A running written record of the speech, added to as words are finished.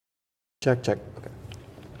Check. Okay.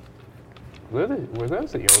 Were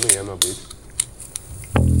those the only MLBs?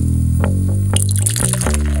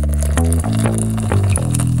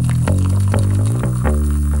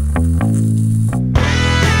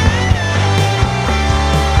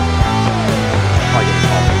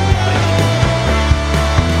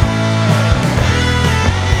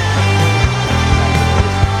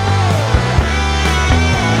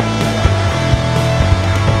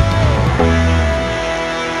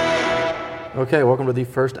 Okay, welcome to the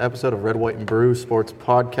first episode of Red, White, and Brew Sports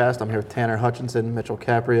Podcast. I'm here with Tanner Hutchinson, Mitchell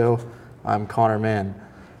Caprio. I'm Connor Mann.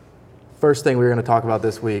 First thing we're going to talk about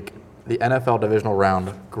this week, the NFL divisional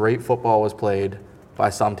round. Great football was played by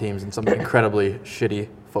some teams and some incredibly shitty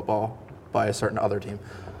football by a certain other team.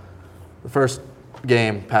 The first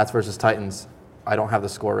game, Pats versus Titans, I don't have the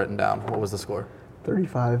score written down. What was the score?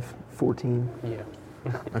 35-14. Yeah.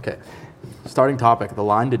 Okay. Starting topic, the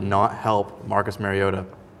line did not help Marcus Mariota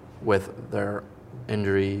with their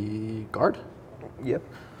injury guard, Yep.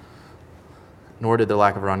 nor did the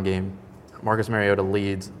lack of run game. Marcus Mariota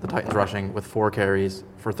leads the Titans rushing with 4 carries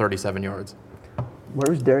for 37 yards.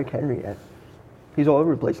 Where was Derrick Henry at? He's all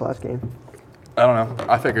over the place last game. I don't know.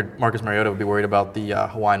 I figured Marcus Mariota would be worried about the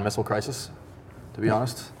Hawaiian Missile crisis, to be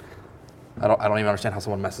honest. I don't even understand how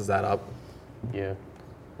someone messes that up. Yeah.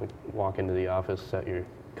 Like walk into the office, set your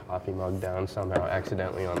coffee mug down somehow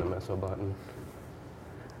accidentally on the missile button.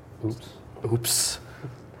 Oops.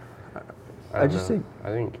 I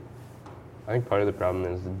think part of the problem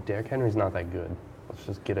is Derrick Henry's not that good. Let's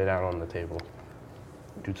just get it out on the table.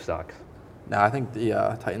 Dude sucks. Now, I think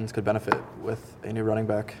the Titans could benefit with a new running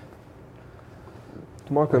back.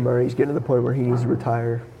 DeMarco Murray's getting to the point where he needs to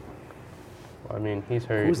retire. I mean, he's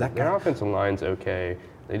hurt. Who's that guy? Their offensive line's okay.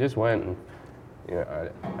 They just went and,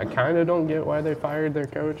 I kind of don't get why they fired their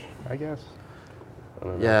coach, I guess. I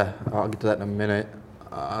don't know. Yeah, I'll get to that in a minute.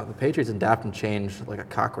 The Patriots adapt and change like a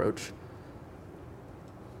cockroach.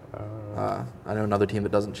 I know another team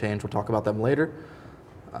that doesn't change. We'll talk about them later.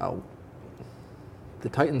 The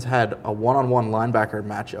Titans had a one-on-one linebacker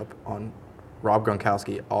matchup on Rob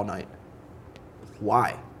Gronkowski all night.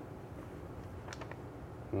 Why?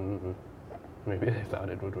 Maybe they thought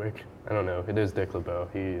it would work. I don't know. It is Dick LeBeau.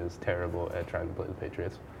 He is terrible at trying to play the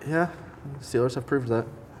Patriots. Yeah, Steelers have proved that.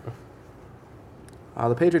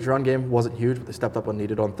 The Patriots' run game wasn't huge, but they stepped up when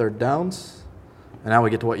needed on third downs. And now we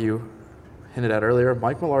get to what you hinted at earlier.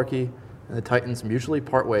 Mike Mularkey and the Titans mutually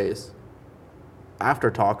part ways after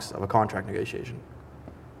talks of a contract negotiation.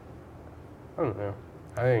 I don't know.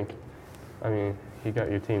 I mean, he got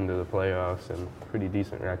your team to the playoffs and pretty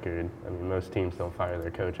decent record. I mean, most teams don't fire their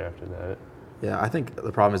coach after that. Yeah, I think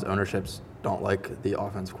the problem is ownerships don't like the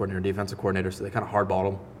offensive coordinator, defensive coordinator, so they kind of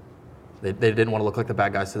hardballed him. They didn't want to look like the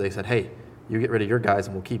bad guys, so they said, hey, you get rid of your guys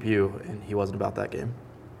and we'll keep you, and he wasn't about that game.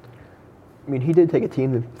 I mean, he did take a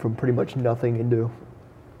team from pretty much nothing into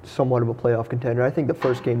somewhat of a playoff contender. I think the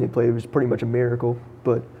first game they played was pretty much a miracle,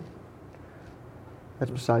 but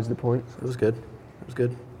that's besides the point. It was good.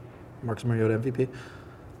 Marcus Mariota MVP.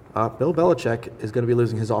 Bill Belichick is going to be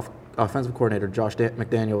losing his offensive coordinator, Josh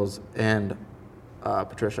McDaniels, and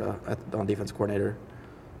Patricia on defensive coordinator.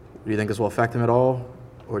 Do you think this will affect him at all,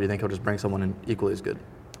 or do you think he'll just bring someone in equally as good?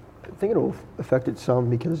 I think it'll affect it some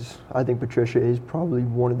because I think Patricia is probably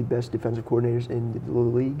one of the best defensive coordinators in the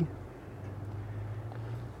league.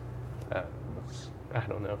 I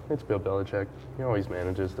don't know. It's Bill Belichick. He always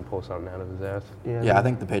manages to pull something out of his ass. Yeah, I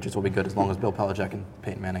think the Patriots will be good as long as Bill Belichick and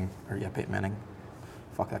Peyton Manning.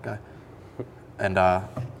 Fuck that guy. And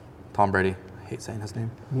Tom Brady. I hate saying his name.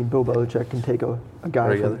 I mean, Bill Belichick can take a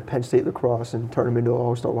guy from Penn State lacrosse and turn him into an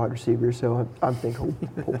all-star wide receiver, so I think he'll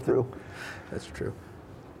pull through. That's true.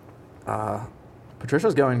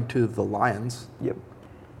 Patricia's going to the Lions. Yep.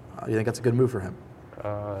 You think that's a good move for him?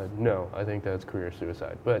 No, I think that's career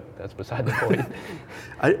suicide, but that's beside the point.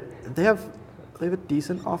 They have a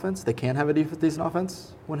decent offense. They can have a decent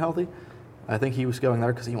offense when healthy. I think he was going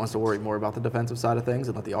there because he wants to worry more about the defensive side of things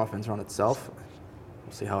and let the offense run itself.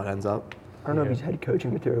 We'll see how it ends up. I don't know if he's head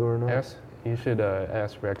coaching material or not. You should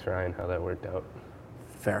ask Rex Ryan how that worked out.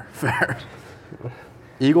 Fair.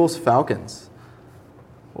 Eagles, Falcons.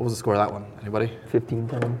 What was the score of that one? Anybody?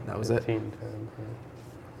 15-10. That was it? 15-10.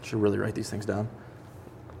 Should really write these things down.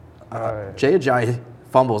 Jay Ajayi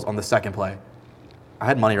fumbles on the second play. I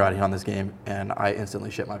had money riding on this game, and I instantly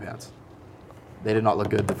shit my pants. They did not look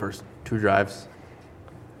good the first 2 drives.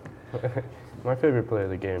 My favorite play of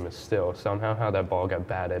the game is still somehow how that ball got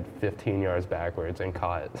batted 15 yards backwards and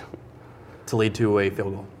caught. To lead to a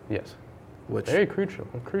field goal. Yes. Which Very crucial.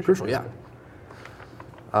 Crucial, yeah.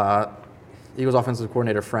 Eagles offensive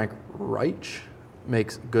coordinator Frank Reich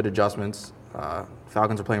makes good adjustments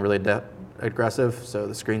Falcons were playing really aggressive, so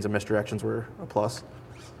the screens and misdirections were a plus.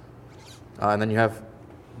 And then you have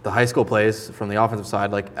the high school plays from the offensive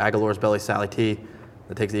side, like Aguilar's belly Sally T,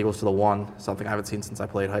 that takes the Eagles to the 1, something I haven't seen since I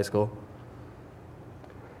played high school.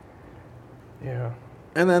 Yeah.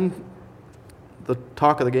 And then the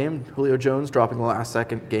talk of the game, Julio Jones dropping the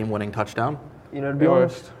last-second game-winning touchdown. You know, to be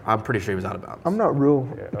honest, I'm pretty sure he was out of bounds. I'm not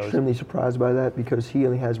extremely surprised by that because he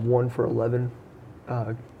only has 1 for 11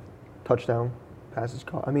 touchdown passes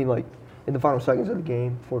caught. I mean, like, in the final seconds of the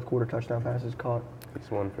game, fourth quarter touchdown passes caught.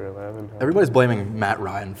 It's 1 for 11. Everybody's blaming Matt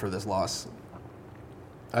Ryan for this loss.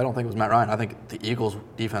 I don't think it was Matt Ryan. I think the Eagles'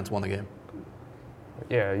 defense won the game.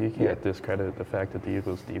 Yeah, you can't discredit the fact that the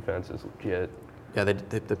Eagles' defense is legit. Yeah,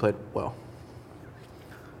 they played well.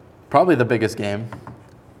 Probably the biggest game,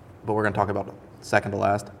 but we're going to talk about second to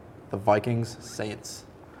last, the Vikings-Saints.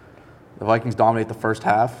 The Vikings dominate the first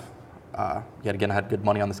half. Yet again, I had good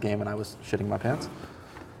money on this game, and I was shitting my pants.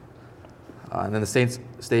 And then the Saints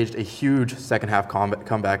staged a huge second-half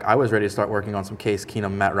comeback. I was ready to start working on some Case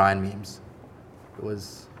Keenum, Matt Ryan memes. It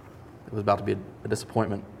was about to be a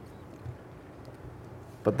disappointment.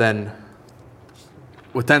 But then,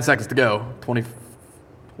 with 10 seconds to go,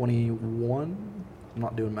 21? I'm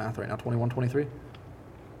not doing math right now. 21, 23?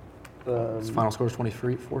 His final score was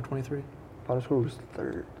 23. Final score was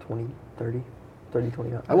 30, 29.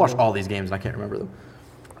 I watched all these games, and I can't remember them.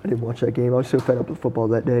 I didn't watch that game. I was so fed up with football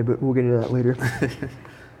that day, but we'll get into that later.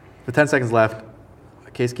 With 10 seconds left,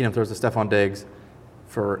 Case Keenum throws to Stephon Diggs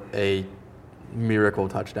for a miracle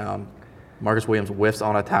touchdown. Marcus Williams whiffs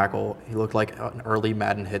on a tackle. He looked like an early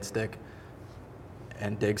Madden hit stick.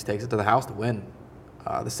 And Diggs takes it to the house to win.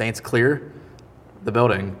 The Saints clear the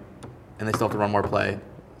building, and they still have to run more play.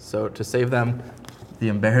 So to save them the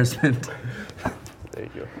embarrassment, There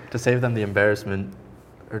you go. to save them the embarrassment,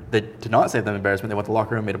 or to not save them the embarrassment, they went to the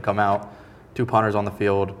locker room, made them come out, 2 punters on the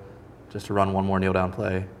field, just to run one more kneel-down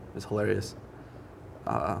play. It was hilarious.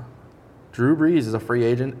 Drew Brees is a free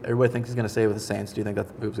agent. Everybody thinks he's going to stay with the Saints. Do you think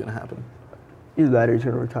that move's going to happen? Either that or he's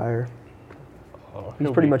going to retire.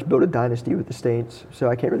 He's pretty much built a dynasty with the Saints, so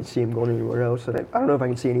I can't really see him going anywhere else. And I don't know if I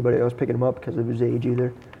can see anybody else picking him up because of his age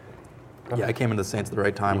either. Yeah, I came into the Saints at the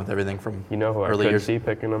right time with everything from You know who early I could years. see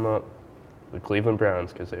picking them up? The Cleveland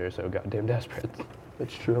Browns, because they're so goddamn desperate.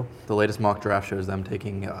 That's true. The latest mock draft shows them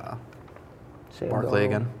taking Sam Barkley Darnold.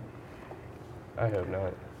 again. I hope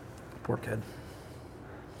not. Poor kid.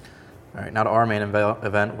 All right, now to our main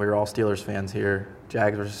event. We're all Steelers fans here.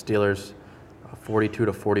 Jags versus Steelers, a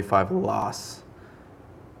 42-45 loss.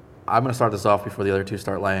 I'm going to start this off before the other two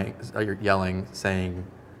start yelling, saying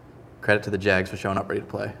credit to the Jags for showing up ready to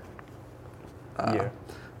play. Yeah.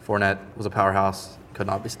 Fournette was a powerhouse, could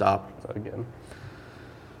not be stopped. Again.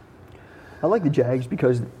 I like the Jags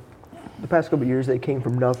because the past couple of years they came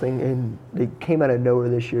from nothing and they came out of nowhere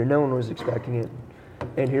this year. No one was expecting it.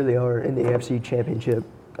 And here they are in the AFC Championship,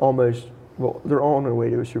 almost, well, they're on their way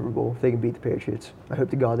to a Super Bowl. If they can beat the Patriots. I hope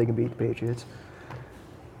to God they can beat the Patriots.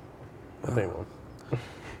 But they won't.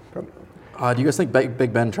 Probably. Do you guys think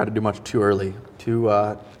Big Ben tried to do much too early?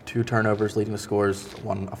 Two turnovers leading to scores,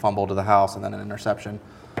 a fumble to the house, and then an interception.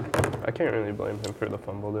 I can't really blame him for the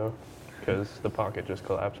fumble, though, because the pocket just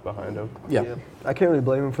collapsed behind him. Yeah. I can't really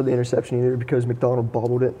blame him for the interception either because McDonald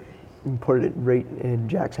bobbled it and put it right in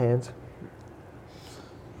Jack's hands.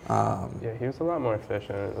 Yeah, he was a lot more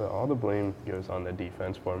efficient. All the blame goes on the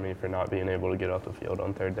defense for me for not being able to get off the field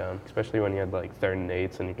on third down, especially when you had like 3rd and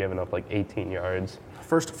 8s and you're giving up like 18 yards.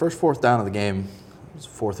 First fourth down of the game was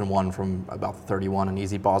 4th and 1 from about the 31, an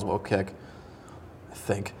easy Boswell kick, I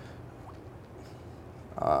think.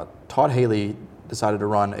 Todd Haley decided to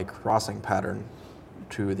run a crossing pattern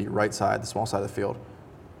to the right side, the small side of the field.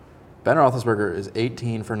 Ben Roethlisberger is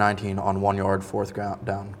 18 for 19 on 1 yard, 4th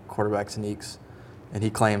down, quarterback sneaks, and he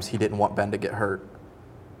claims he didn't want Ben to get hurt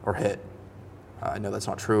or hit. I know that's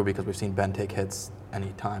not true because we've seen Ben take hits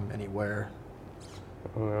anytime, anywhere.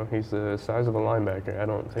 I don't know. He's the size of a linebacker. I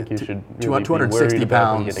don't think you should really 260 be worried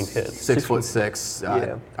about him pounds, getting hit.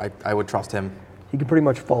 6'6". Yeah. I would trust him. He could pretty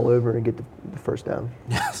much fall over and get the first down.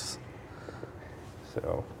 Yes.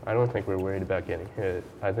 So I don't think we're worried about getting hit.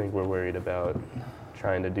 I think we're worried about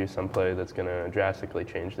trying to do some play that's going to drastically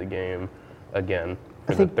change the game again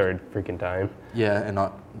for the 3rd freaking time. Yeah, and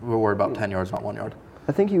we're worried about 10 yards, not 1 yard.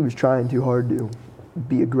 I think he was trying too hard to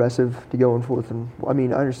be aggressive to go in 4th and. I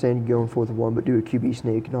mean, I understand you go in 4th and 1, but do a QB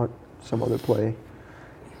sneak, not some other play.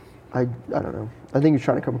 I don't know. I think he's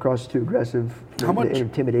trying to come across as too aggressive. How much- The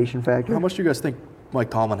intimidation factor. How much do you guys think Mike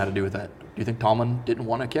Tomlin had to do with that? Do you think Tomlin didn't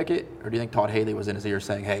want to kick it, or do you think Todd Haley was in his ear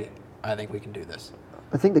saying, "Hey, I think we can do this.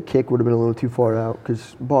 I think the kick would have been a little too far out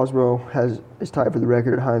because Boswell is tied for the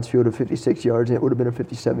record at Heinz Field of 56 yards, and it would have been a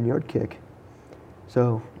 57-yard kick.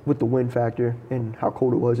 So with the wind factor and how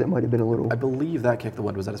cold it was, it might have been a little. I believe that kick, the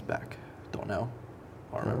wind was at his back. Don't know.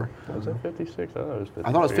 I don't remember. Was it 56? I thought it was 53.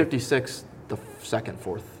 I thought it was 56,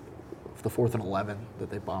 the fourth and 11 that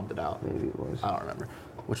they bombed it out. Maybe it was. I don't remember.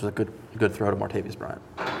 Which was a good throw to Martavius Bryant.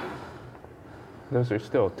 Those are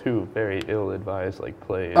still two very ill-advised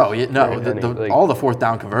plays. Oh yeah, no. All the fourth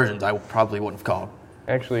down conversions, I probably wouldn't have called.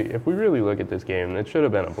 Actually, if we really look at this game, it should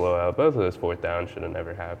have been a blowout. Both of those fourth downs should have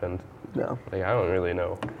never happened. No. I don't really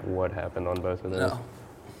know what happened on both of those. No.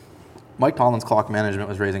 Mike Tomlin's clock management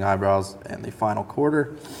was raising eyebrows in the final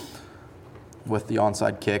quarter with the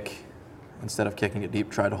onside kick. Instead of kicking it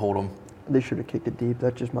deep, tried to hold him. They should have kicked it deep.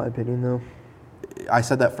 That's just my opinion, though. I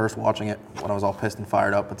said that first watching it when I was all pissed and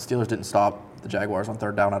fired up, but the Steelers didn't stop the Jaguars on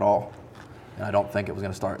third down at all. And I don't think it was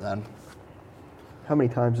going to start then. How many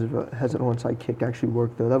times has an onside kick actually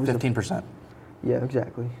worked, though? That was 15%. Yeah,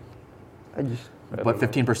 exactly. But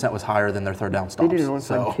 15% was higher than their third down stops. They did an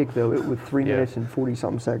onside kick, though, with 3 minutes and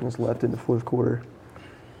 40-something seconds left in the fourth quarter.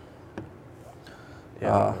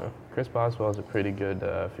 Yeah, Chris Boswell is a pretty good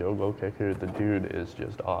field goal kicker. The dude is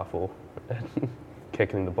just awful at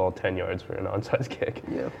kicking the ball 10 yards for an onside kick.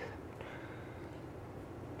 Yeah.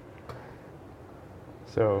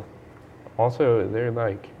 So, also,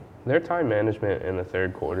 their time management in the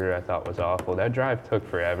third quarter I thought was awful. That drive took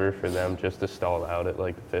forever for them just to stall out at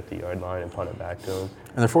the 50-yard line and punt it back to them.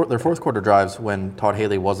 And their fourth quarter drives, when Todd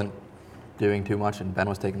Haley wasn't doing too much and Ben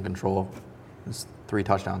was taking control, was 3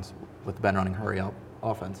 touchdowns with Ben running hurry-up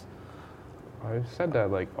offense. I've said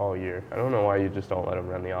that all year. I don't know why you just don't let him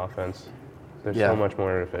run the offense. They're so much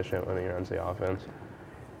more efficient when he runs the offense.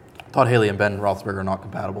 Todd Haley and Ben Roethlisberger are not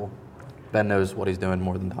compatible. Ben knows what he's doing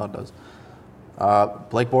more than Todd does.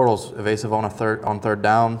 Blake Bortles evasive on third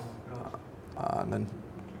down. And then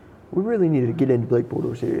We really need to get into Blake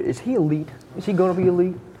Bortles here. Is he elite? Is he going to be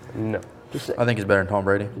elite? No. I think he's better than Tom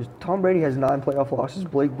Brady. Tom Brady has 9 playoff losses.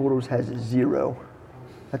 Blake Bortles has 0.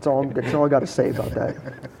 That's all I got to say about that.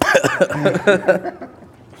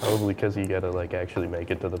 Probably because you got to actually make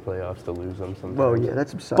it to the playoffs to lose them sometimes. Well, yeah,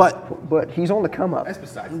 that's besides. But he's on the come up. That's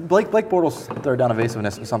besides. Blake Bortles' third down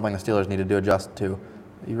evasiveness is something the Steelers needed to adjust to.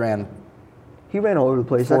 He ran all over the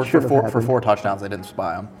place. for 4 touchdowns. They didn't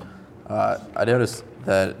spy him. I noticed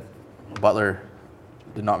that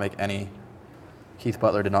Keith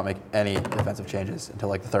Butler did not make any defensive changes until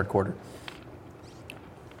the third quarter,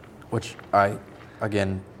 which I,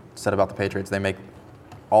 again, said about the Patriots. They make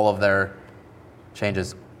all of their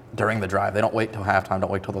changes during the drive. They don't wait till halftime,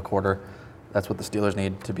 don't wait till the quarter. That's what the Steelers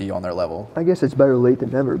need to be on their level. I guess it's better late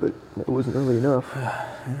than never, but it wasn't early enough.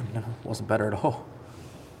 No, it wasn't better at all.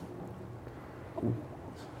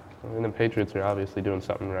 And the Patriots are obviously doing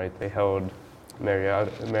something right. They held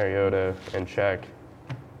Mariota in check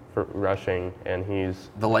for rushing, and he was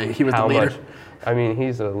the leader.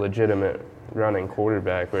 He's a legitimate running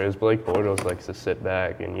quarterback, whereas Blake Bortles likes to sit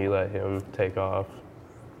back and you let him take off,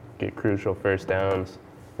 get crucial first downs.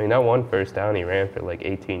 That one first down he ran for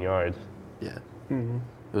 18 yards. Yeah. Mm-hmm.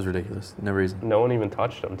 It was ridiculous. No reason. No one even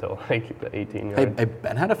touched him until the 18 yards. Hey,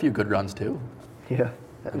 Ben had a few good runs too. Yeah.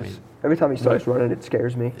 Every time he starts running, it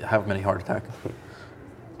scares me. Have many heart attacks.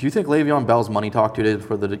 Do you think Le'Veon Bell's money talk 2 days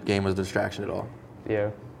before the game was a distraction at all? Yeah.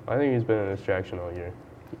 I think he's been a distraction all year.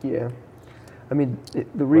 Yeah.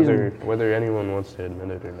 The reason... Whether anyone wants to admit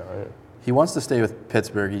it or not. He wants to stay with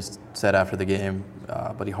Pittsburgh, he said after the game,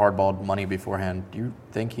 but he hardballed money beforehand. Do you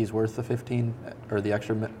think he's worth the $15 or the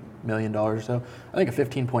extra $1 million or so? I think a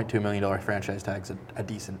 $15.2 million franchise tag is a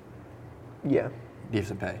decent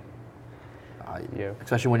pay. Yeah.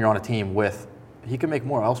 Especially when you're on a team with, he could make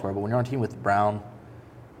more elsewhere, but when you're on a team with Brown,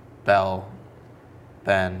 Bell,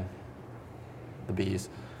 Ben, the Bees,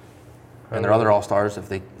 and their other all-stars, if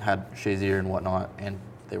they had Shazier and whatnot, and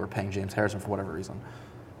they were paying James Harrison for whatever reason.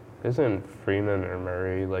 Isn't Freeman or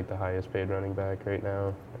Murray the highest paid running back right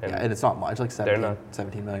now? And it's not much, 17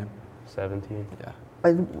 million. 17? Yeah.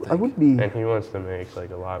 I wouldn't be... And he wants to make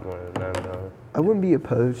a lot more than that, though. I wouldn't be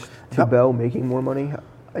opposed to Bell making more money.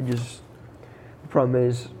 The problem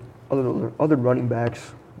is other running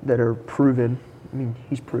backs that are proven.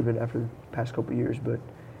 He's proven after the past couple of years, but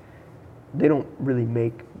they don't really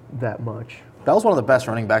make that much. Bell's one of the best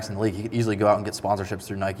running backs in the league. He could easily go out and get sponsorships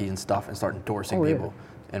through Nike and stuff and start endorsing people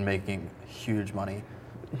and making huge money.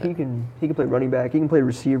 He can play running back. He can play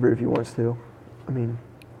receiver if he wants to.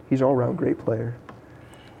 He's an all-around great player.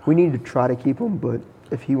 We need to try to keep him, but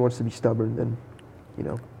if he wants to be stubborn, then,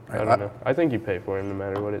 I don't know. I think you pay for him no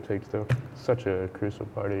matter what it takes, though. It's such a crucial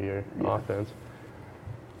part of your offense.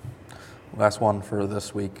 Last one for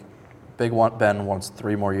this week. Big one. Ben wants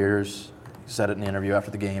 3 more years. He said it in the interview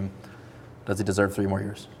after the game. Does he deserve 3 more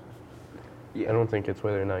years? Yeah. I don't think it's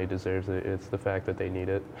whether or not he deserves it. It's the fact that they need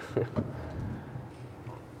it.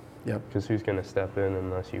 Yep. Because who's going to step in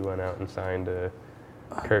unless you went out and signed a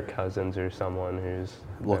Kirk Cousins or someone who's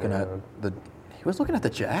looking at the. He was looking at the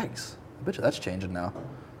Jags. I bet you that's changing now.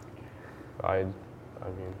 I mean,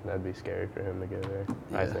 that'd be scary for him to go there.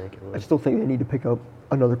 Yeah. I think it would. I still think they need to pick up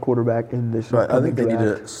another quarterback in this. Right. I think they need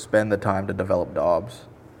draft. to spend the time to develop Dobbs.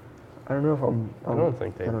 I don't know if I don't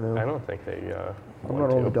think they. I don't know. I don't think they. I'm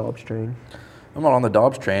not on the Dobbs train. I'm not on the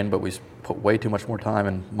Dobbs train, but we put way too much more time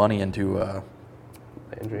and money into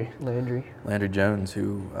Landry Jones,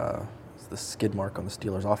 who is the skid mark on the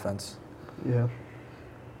Steelers' offense. Yeah. All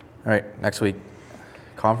right, next week,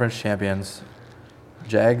 conference champions,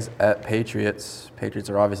 Jags at Patriots. Patriots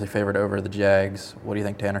are obviously favored over the Jags. What do you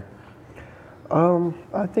think, Tanner?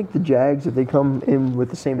 I think the Jags, if they come in with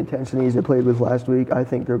the same intensity as they played with last week, I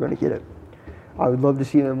think they're going to get it. I would love to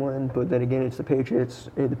see them win, but then again, it's the Patriots.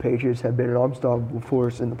 And the Patriots have been an unstoppable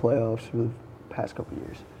force in the playoffs for the past couple of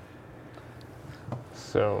years.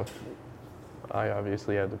 So, I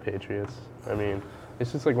obviously have the Patriots. I mean,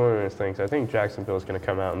 it's just like one of those things. I think Jacksonville is going to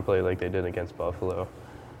come out and play like they did against Buffalo.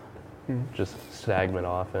 Just stagnant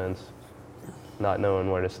offense, not knowing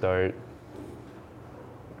where to start.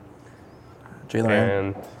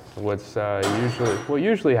 And what's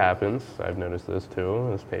usually happens, I've noticed this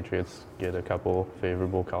too, is Patriots get a couple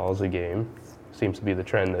favorable calls a game. Seems to be the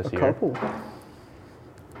trend this year. A couple.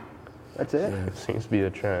 That's it. It seems to be the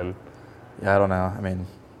trend. Yeah, I don't know. I mean,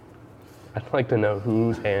 I'd like to know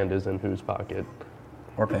whose hand is in whose pocket.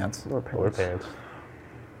 Or pants. Or pants.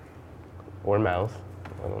 Or mouth.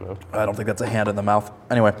 I don't know. I don't think that's a hand in the mouth.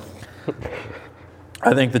 Anyway,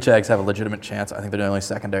 I think the Jags have a legitimate chance. I think they're the only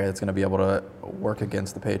secondary that's going to be able to work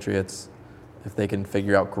against the Patriots if they can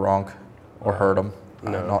figure out Gronk or hurt them.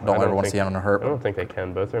 Don't ever want to see him on a hurt. I don't think they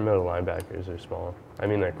can. Both their middle linebackers are small. I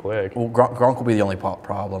mean, they're quick. Well, Gronk will be the only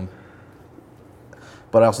problem.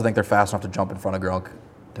 But I also think they're fast enough to jump in front of Gronk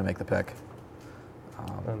to make the pick. I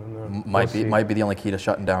don't know. Might be the only key to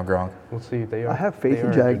shutting down Gronk. We'll see. I have faith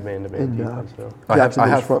in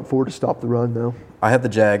Jacksonville's front four to stop the run, though. I have the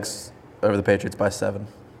Jags over the Patriots by 7.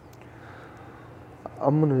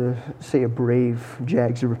 I'm going to say a brave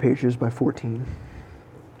Jags over Patriots by 14.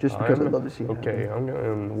 Just because I'd love to see it Okay, I'm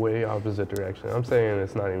going way opposite direction. I'm saying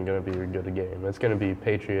it's not even going to be a good game. It's going to be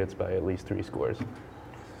Patriots by at least 3 scores.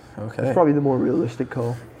 Okay. It's probably the more realistic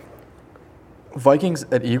call. Vikings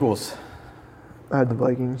at Eagles. I had the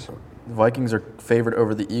Vikings. The Vikings are favored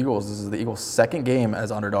over the Eagles. This is the Eagles' second game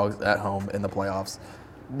as underdogs at home in the playoffs.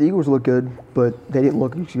 The Eagles look good, but they didn't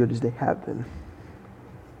look as good as they have been.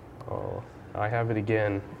 Oh, I have it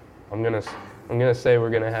again. I'm gonna say we're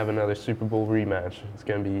gonna have another Super Bowl rematch. It's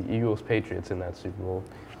gonna be Eagles Patriots in that Super Bowl.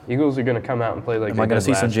 Eagles are gonna come out and play like. Am I gonna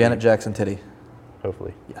see some Janet Jackson titty?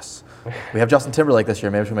 Hopefully. Yes. We have Justin Timberlake this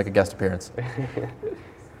year. Maybe we should make a guest appearance.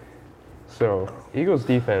 So, Eagles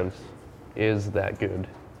defense is that good.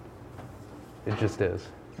 It just is.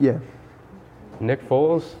 Yeah. Nick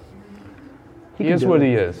Foles, he is what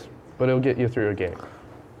he is, but he'll get you through a game.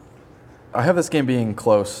 I have this game being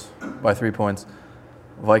close by 3 points.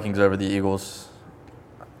 Vikings over the Eagles.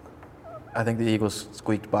 I think the Eagles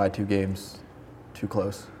squeaked by 2 games. Too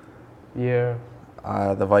close. Yeah.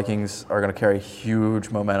 The Vikings are going to carry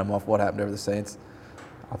huge momentum off what happened over the Saints.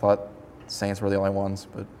 I thought Saints were the only ones,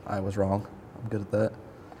 but I was wrong. I'm good at that.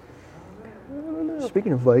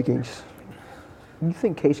 Speaking of Vikings, you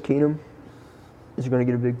think Case Keenum is going to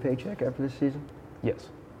get a big paycheck after this season? Yes,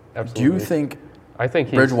 absolutely. Do you think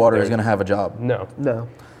Bridgewater is going to have a job? No. No.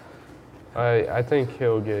 I think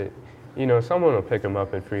he'll get, someone will pick him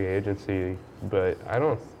up in free agency, but I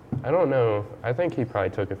don't know. I think he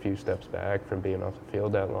probably took a few steps back from being off the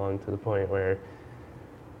field that long to the point where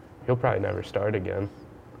he'll probably never start again.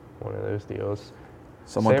 One of those deals.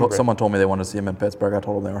 Someone told me they wanted to see him in Pittsburgh. I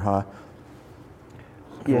told them they were high.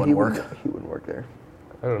 He wouldn't work there.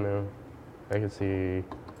 I don't know. I could see.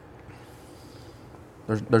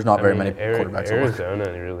 There's not very many quarterbacks.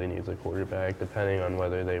 Arizona really needs a quarterback, depending on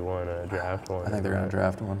whether they want to draft one. I think they're going to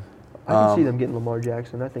draft one. I can see them getting Lamar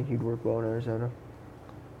Jackson. I think he'd work well in Arizona.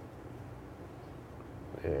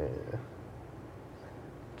 Yeah.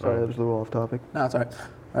 Sorry, that was a little off topic. No, it's all right.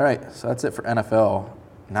 All right, so that's it for NFL.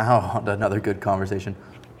 Now on to another good conversation.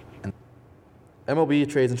 MLB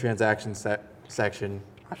trades and transactions section.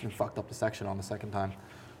 I actually fucked up the section on the second time.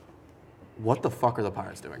 What the fuck are the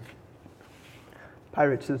Pirates doing?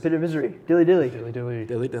 Pirates to the pit of misery. Dilly dilly. Dilly dilly.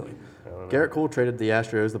 Dilly dilly. Garrett Cole traded the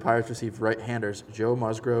Astros. The Pirates received right-handers Joe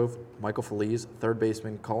Musgrove, Michael Feliz, third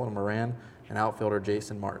baseman Colin Moran, and outfielder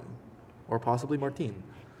Jason Martin. Or possibly Martin.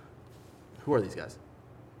 Who are these guys?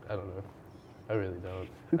 I don't know. I really don't.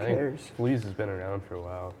 Who cares? Feliz has been around for a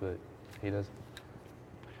while, but he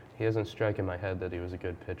hasn't struck in my head that he was a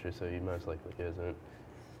good pitcher, so he most likely isn't.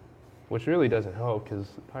 Which really doesn't help because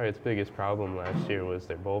the Pirates' biggest problem last year was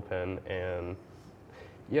their bullpen, and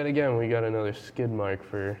yet again we got another skid mark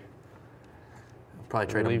for probably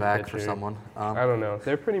trade him back pitcher. for someone. I don't know.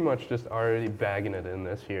 They're pretty much just already bagging it in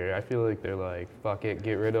this year. I feel like they're like, fuck it,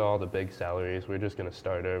 get rid of all the big salaries. We're just going to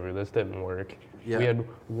start over. This didn't work. Yeah. We had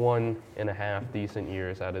 1.5 decent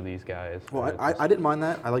years out of these guys. Well, I didn't mind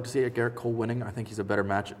that. I like to see Garrett Cole winning. I think he's a better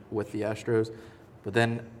match with the Astros. But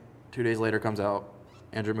then 2 days later comes out,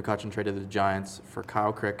 Andrew McCutchen traded the Giants for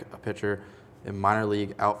Kyle Crick, a pitcher, and minor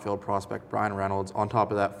league outfield prospect Brian Reynolds. On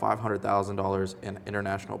top of that, $500,000 in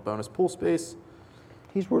international bonus pool space.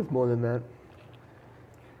 He's worth more than that.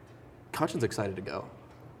 Cutchin's excited to go.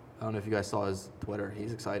 I don't know if you guys saw his Twitter.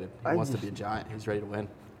 He's excited. He wants to be a Giant. He's ready to win.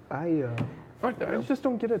 I just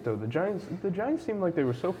don't get it though. The Giants seemed like they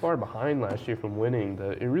were so far behind last year from winning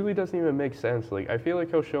that it really doesn't even make sense. Like I feel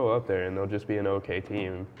like he'll show up there and they'll just be an okay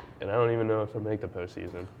team, and I don't even know if they'll make the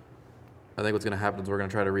postseason. I think what's going to happen is we're going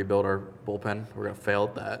to try to rebuild our bullpen. We're going to fail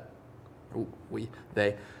at that. They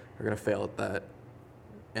are going to fail at that.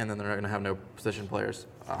 And then they're not going to have no position players.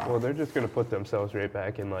 Well, they're just going to put themselves right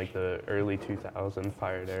back in like the early 2000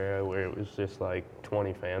 Pirate era where it was just like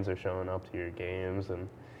 20 fans are showing up to your games and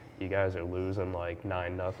you guys are losing like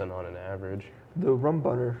 9-0 on an average. The Rum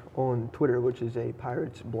Bunner on Twitter, which is a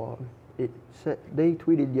Pirates blog, they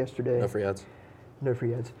tweeted yesterday. No free ads. No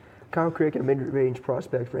free ads. Kyle Crick, a mid-range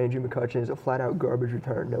prospect for Andrew McCutchen, is a flat-out garbage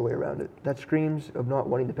return. No way around it. That screams of not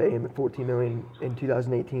wanting to pay him at $14 million in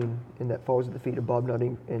 2018, and that falls at the feet of Bob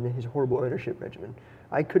Nutting and his horrible ownership regimen.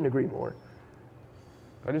 I couldn't agree more.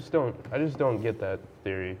 I just don't get that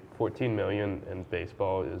theory. $14 million in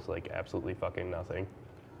baseball is like absolutely fucking nothing.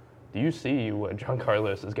 Do you see what John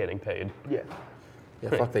Carlos is getting paid? Yeah.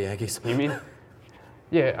 Yeah, fuck the Yankees. You mean?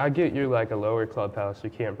 Yeah, I get you're like a lower clubhouse. You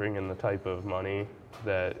can't bring in the type of money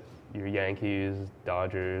that your Yankees,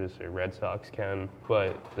 Dodgers, or Red Sox can,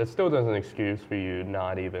 but that still doesn't excuse for you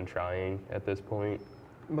not even trying at this point.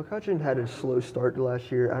 McCutchen had a slow start to last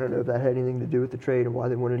year. I don't know if that had anything to do with the trade and why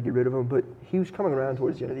they wanted to get rid of him, but he was coming around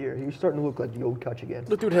towards the end of the year. He was starting to look like the old Cutch again.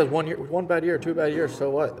 This dude has one bad year, 2 bad years, so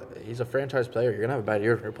what? He's a franchise player. You're going to have a bad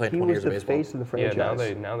year if you're playing 20 years of baseball. He was the face of the franchise.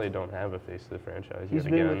 Yeah, now they don't have a face of the franchise He's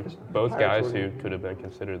yet been again. with the Both Pirates guys who could have been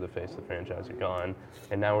considered the face of the franchise are gone,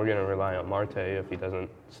 and now we're going to rely on Marte if he doesn't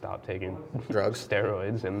stop taking drugs,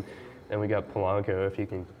 steroids, and then we got Polanco if he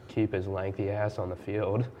can keep his lengthy ass on the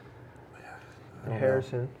field.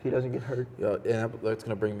 Harrison, if he doesn't get hurt. Yeah, and that's going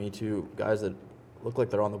to bring me to guys that look like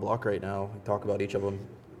they're on the block right now. We talk about each of them.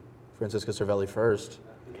 Francisco Cervelli first.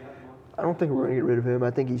 I don't think we're going to get rid of him. I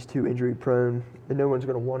think he's too injury prone, and no one's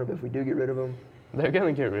going to want him if we do get rid of him. They're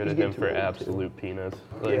going to get rid of him for absolute peanuts.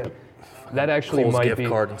 Like, yeah. That actually Cole's might gift be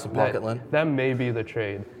card and some pocket lint. That may be the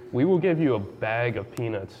trade. We will give you a bag of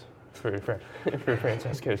peanuts for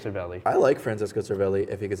Francisco Cervelli. I like Francisco Cervelli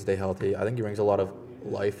if he could stay healthy. I think he brings a lot of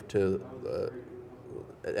life to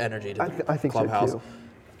energy to the I think clubhouse. so too.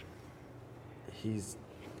 He has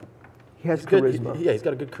He's charisma. Good. He's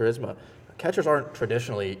got a good charisma. Catchers aren't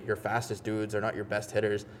traditionally your fastest dudes. They're not your best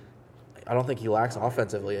hitters. I don't think he lacks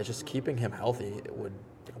offensively. It's just keeping him healthy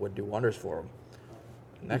would do wonders for him.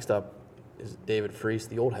 Next up is David Freese,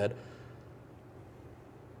 the old head.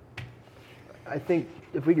 I think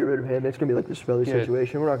if we get rid of him, it's going to be like the Cervelli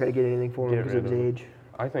situation. We're not going to get anything for him because of his age.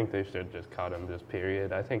 I think they should just cut him, just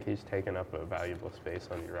period. I think he's taken up a valuable space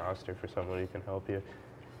on your roster for someone who can help you.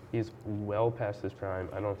 He's well past his prime.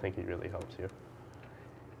 I don't think he really helps you.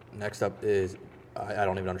 Next up is, I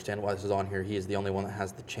don't even understand why this is on here. He is the only one that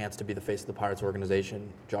has the chance to be the face of the Pirates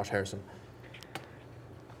organization, Josh Harrison.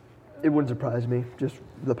 It wouldn't surprise me, just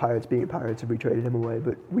the Pirates being Pirates if we traded him away,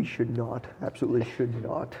 but we should not, absolutely should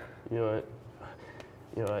not. You know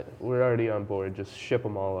what? We're already on board. Just ship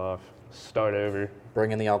them all off. Start over.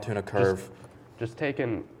 Bring in the Altoona curve. Just take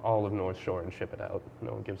in all of North Shore and ship it out.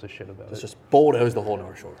 No one gives a shit about it. Just bulldoze the whole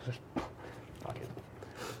North Shore. Fuck it.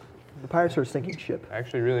 The Pirates are a sinking ship. I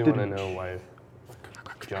actually really want to know why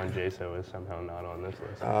John Jaso is somehow not on this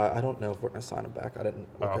list. I don't know if we're going to sign him back. I didn't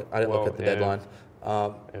look at the deadline.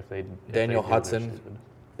 Daniel Hudson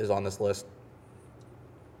is on this list.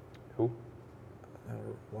 Who?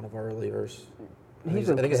 One of our relievers. I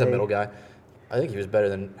think he's a middle guy. I think he was better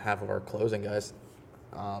than half of our closing guys.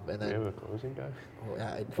 And Do you then have a closing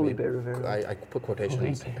guy? Felipe Rivera. I put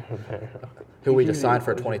quotations. Who we just signed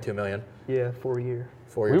for $22 million. Yeah, 4 year.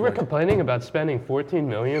 4 year. We were complaining about spending $14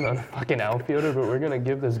 million on a fucking outfielder, but we're gonna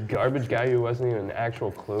give this garbage guy who wasn't even an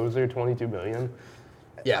actual closer $22 million.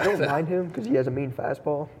 Yeah, I don't mind him because he has a mean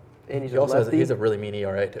fastball, and he's he also lefty. he's a really mean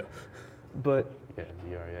ERA too. But Yeah,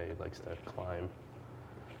 the ERA likes to climb.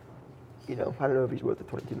 I don't know if he's worth the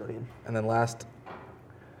 $22 million. And then last,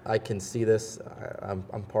 I can see this.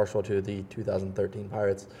 I'm partial to the 2013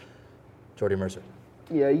 Pirates. Jordy Mercer.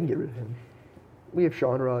 Yeah, you can get rid of him. We have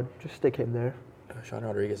Sean Rod. Just stick him there. Sean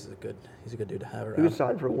Rodriguez is he's a good dude to have around. He was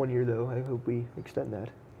signed for 1 year though. I hope we extend that.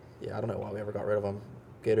 Yeah, I don't know why we ever got rid of him.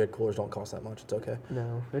 Gatorade coolers don't cost that much. It's okay.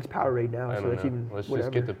 No, it's Powerade now, so it's even Let's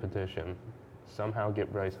whatever. just get the petition. Somehow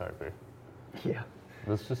get Bryce Harper. Yeah.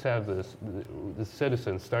 Let's just have the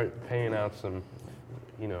citizens start paying out some,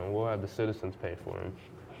 we'll have the citizens pay for him.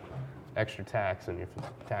 Extra tax on your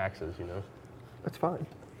taxes, That's fine.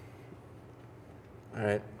 All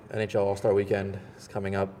right, NHL All-Star Weekend is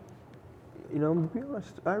coming up. To be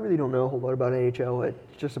honest, I really don't know a whole lot about NHL.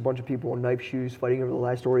 It's just a bunch of people in knife shoes fighting over the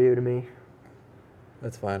last Oreo to me.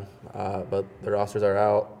 That's fine, but the rosters are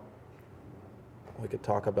out. We could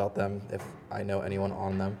talk about them if I know anyone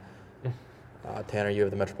on them. Tanner, you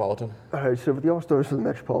have the Metropolitan. All right, so for the All-Stars for the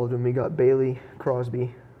Metropolitan, we got Bailey,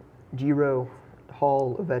 Crosby, Giro,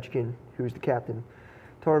 Hall, Ovechkin, who's the captain,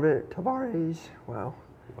 Tavares, wow,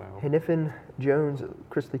 Hennifin, Jones,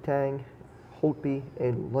 Chrisley Tang, Holtby,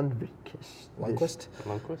 and Lundqvist. Lundqvist?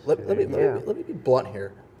 Let me be blunt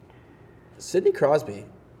here. Sidney Crosby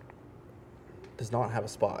does not have a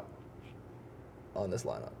spot on this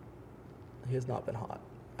lineup. He has not been hot.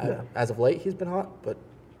 No. As of late, he's been hot, but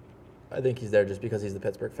I think he's there just because he's the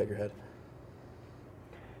Pittsburgh figurehead.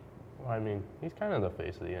 Well, I mean, he's kind of the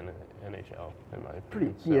face of the NHL, in my opinion.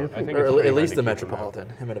 Pretty, So yeah. I think Or it's at least the him out. Metropolitan,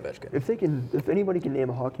 him and Ovechkin. If anybody can name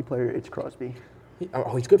a hockey player, it's Crosby.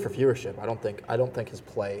 He's good for viewership. I don't think his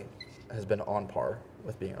play has been on par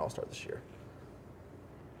with being an All-Star this year.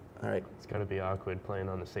 All right. It's got to be awkward playing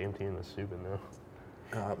on the same team as Subban,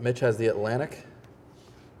 though. Mitch has the Atlantic.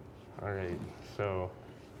 All right, so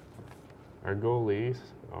our goalies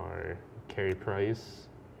are Carey Price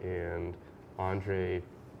and Andre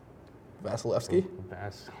Vasilevsky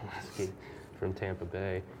from Tampa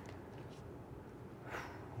Bay.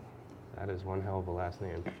 That is one hell of a last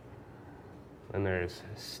name. And there's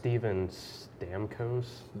Steven Stamkos.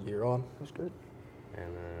 You're on. That's good.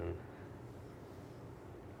 And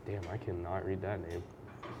then, damn, I cannot read that name.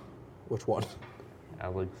 Which one?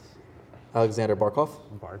 Alexander Barkov.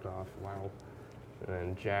 Wow. And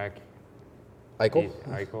then Jack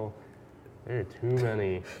Eichel. There are too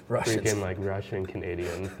many Russians. freaking Russian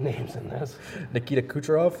Canadian names in this. Nikita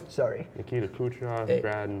Kucherov. Sorry. Nikita Kucherov,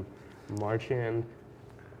 Brad Marchand,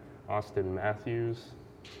 Austin Matthews.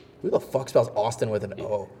 Who the fuck spells Austin with an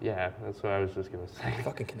O? Yeah, that's what I was just gonna say.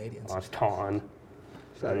 Fucking Canadians. Austin.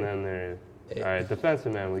 Sorry. And then there's all right,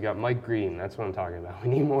 defensive man. We got Mike Green. That's what I'm talking about. We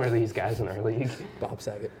need more of these guys in our league. Bob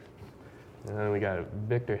Saget. And then we got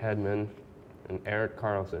Victor Hedman and Eric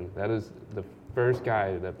Carlson. That is the first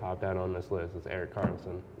guy that popped out on this list. Is Eric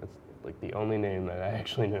Carlson. That's the only name that I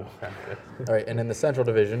actually knew. All right, and in the Central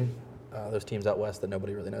Division, those teams out west that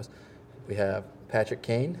nobody really knows, we have Patrick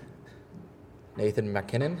Kane, Nathan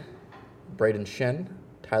McKinnon, Braden Shen,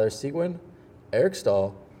 Tyler Seguin, Eric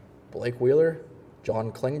Stahl, Blake Wheeler,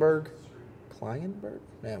 John Klingberg,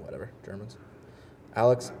 whatever, Germans,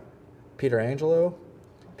 Alex Pietrangelo,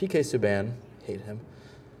 PK Subban, hate him,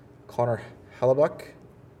 Connor Hellebuck,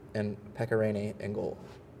 and Pekka Rinne in goal.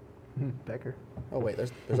 Becker. Oh wait,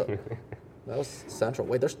 there's a that was Central.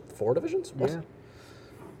 Wait, there's 4 divisions? What? Yeah.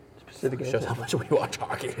 Pacific Shows how much we watch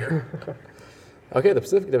hockey here. Okay, the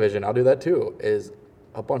Pacific Division, I'll do that too, is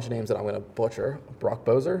a bunch of names that I'm going to butcher. Brock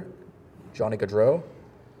Bozer, Johnny Gaudreau,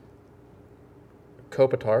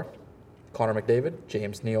 Kopitar, Connor McDavid,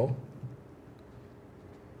 James Neal,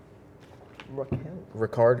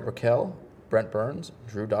 Ricard Raquel, Brent Burns,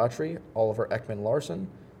 Drew Daughtry, Oliver Ekman-Larsson,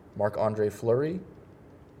 Marc-Andre Fleury,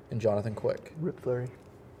 and Jonathan Quick. Rip Fleury.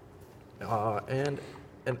 And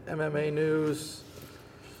in MMA news,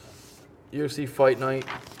 UFC Fight Night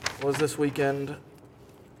was this weekend.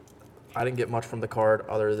 I didn't get much from the card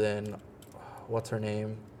other than, what's her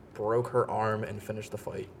name, broke her arm and finished the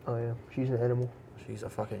fight. Oh yeah, she's an animal. She's a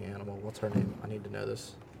fucking animal. What's her name? I need to know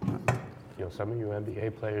this. Yo, some of you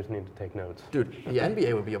NBA players need to take notes. Dude, the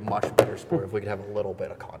NBA would be a much better sport if we could have a little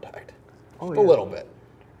bit of contact. Oh, Just yeah. a little bit.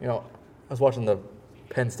 You know, I was watching the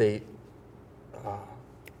Penn State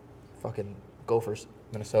fucking Gophers,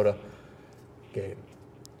 Minnesota game,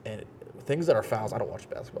 and things that are fouls, I don't watch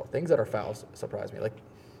basketball. Things that are fouls surprise me. Like,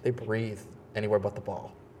 they breathe anywhere but the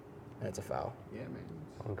ball, and it's a foul. Yeah, man.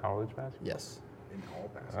 On college basketball? Yes. In all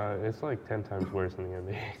basketball. It's like 10 times worse than the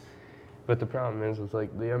NBA. But the problem is, it's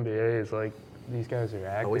like the NBA is like, these guys are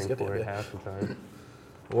acting for it half the time.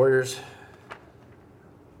 Warriors.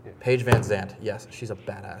 Yeah. Paige Van Zandt. Yes, she's a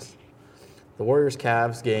badass. The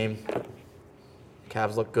Warriors-Cavs game.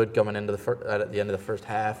 Cavs looked good coming into at the end of the first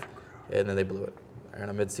half, and then they blew it. They're in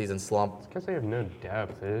a mid-season slump. It's because they have no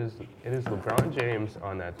depth. It is LeBron James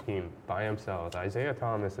on that team by himself. Isaiah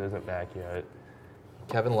Thomas isn't back yet.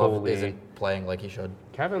 Kevin Love isn't playing like he should.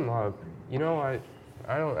 Kevin Love, you know, I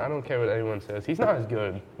don't care what anyone says. He's not as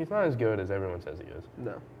good. He's not as good as everyone says he is.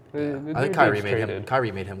 No. I think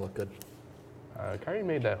Kyrie made him look good. Kyrie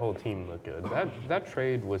made that whole team look good. That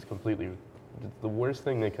trade was completely the worst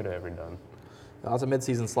thing they could have ever done. That was a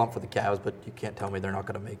mid-season slump for the Cavs, but you can't tell me they're not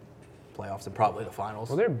going to make playoffs and probably the finals.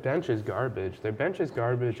 Well, their bench is garbage. Their bench is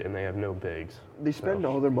garbage, and they have no bigs. They spend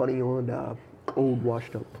all their money on old,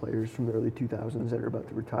 washed-up players from the early 2000s that are about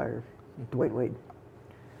to retire. Dwayne Wade.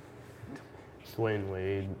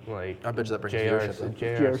 I bet that brings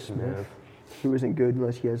J.R. Smith. Who isn't good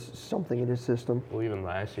unless he has something in his system. Well, even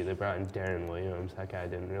last year, they brought in Darren Williams. That guy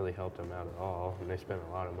didn't really help them out at all, and they spent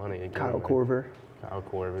a lot of money. Kyle Korver,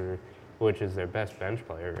 which is their best bench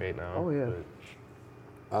player right now. Oh,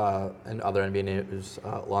 yeah. And other NBA news,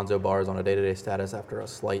 Lonzo Ball is on a day-to-day status after a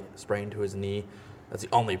slight sprain to his knee. That's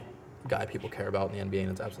the only guy people care about in the NBA,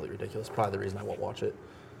 and it's absolutely ridiculous. Probably the reason I won't watch it.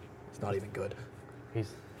 It's not even good.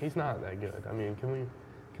 He's not that good. I mean, can we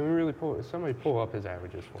really somebody pull up his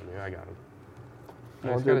averages for me? I got him.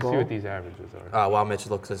 I just got to see what these averages are. While Mitch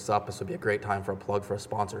looks this up, this would be a great time for a plug for a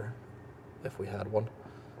sponsor, if we had one.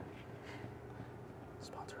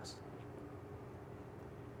 Sponsor us.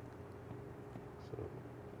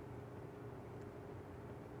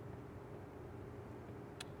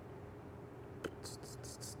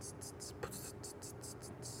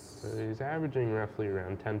 So he's averaging roughly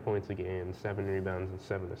around 10 points a game, 7 rebounds, and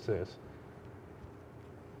 7 assists.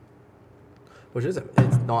 Which it's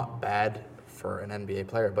not bad for an NBA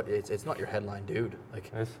player, but it's not your headline dude.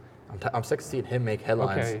 Like, I'm sick of seeing him make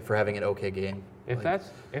headlines for having an okay game. If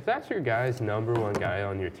that's your guy's number one guy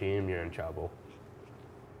on your team, you're in trouble.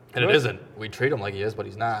 And it isn't. We treat him like he is, but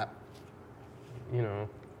he's not. You know,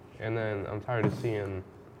 and then I'm tired of seeing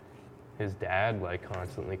his dad like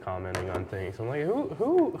constantly commenting on things. I'm like,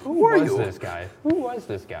 who was this guy? Who was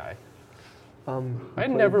this guy? I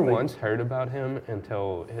never once heard about him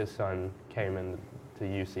until his son came into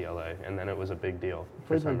UCLA, and then it was a big deal.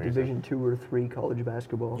 Played like Division II or III college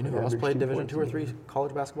basketball. You know who else played Division II or III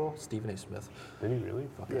college basketball? Stephen A. Smith. Did he really?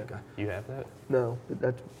 Fuck that guy. You have that? No, it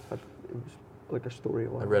was like a story.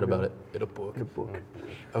 I read about it in a book.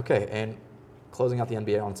 Okay, and closing out the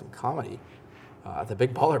NBA on some comedy. The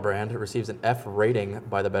Big Baller brand receives an F rating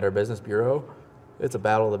by the Better Business Bureau. It's a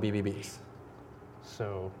battle of the BBBs.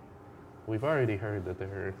 So, we've already heard that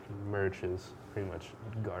their merch is pretty much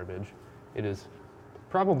garbage. It is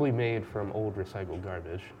probably made from old recycled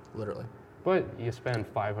garbage. Literally. But you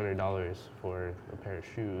spend $500 for a pair of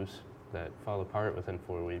shoes that fall apart within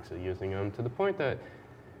 4 weeks of using them, to the point that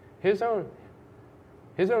his own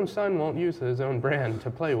son won't use his own brand to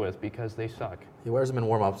play with because they suck. He wears them in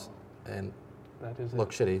warm-ups and that is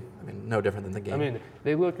look shitty. I mean, no different than the game. I mean,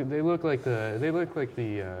 they look like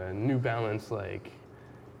the New Balance, like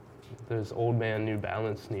those old man New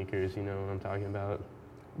Balance sneakers. You know what I'm talking about?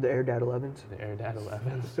 The Air Dad 11s. The Air Dad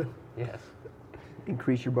 11s. Yes.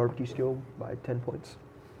 Increase your barbecue skill by 10 points.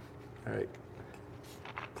 All right.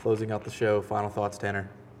 Closing out the show. Final thoughts, Tanner.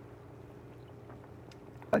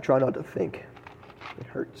 I try not to think. It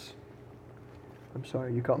hurts. I'm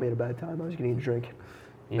sorry, you caught me at a bad time. I was getting a drink.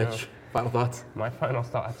 Mitch, final thoughts? My final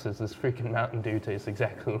thoughts is this freaking Mountain Dew tastes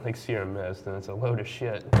exactly like Sierra Mist, and it's a load of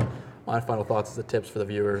shit. My final thoughts is a tip for the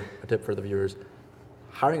viewers.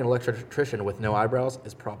 Hiring an electrician with no eyebrows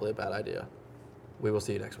is probably a bad idea. We will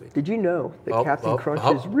see you next week. Did you know that Captain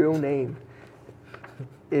Crunch's real name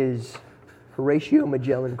is Horatio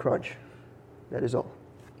Magellan Crunch? That is all.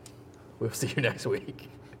 We'll see you next week.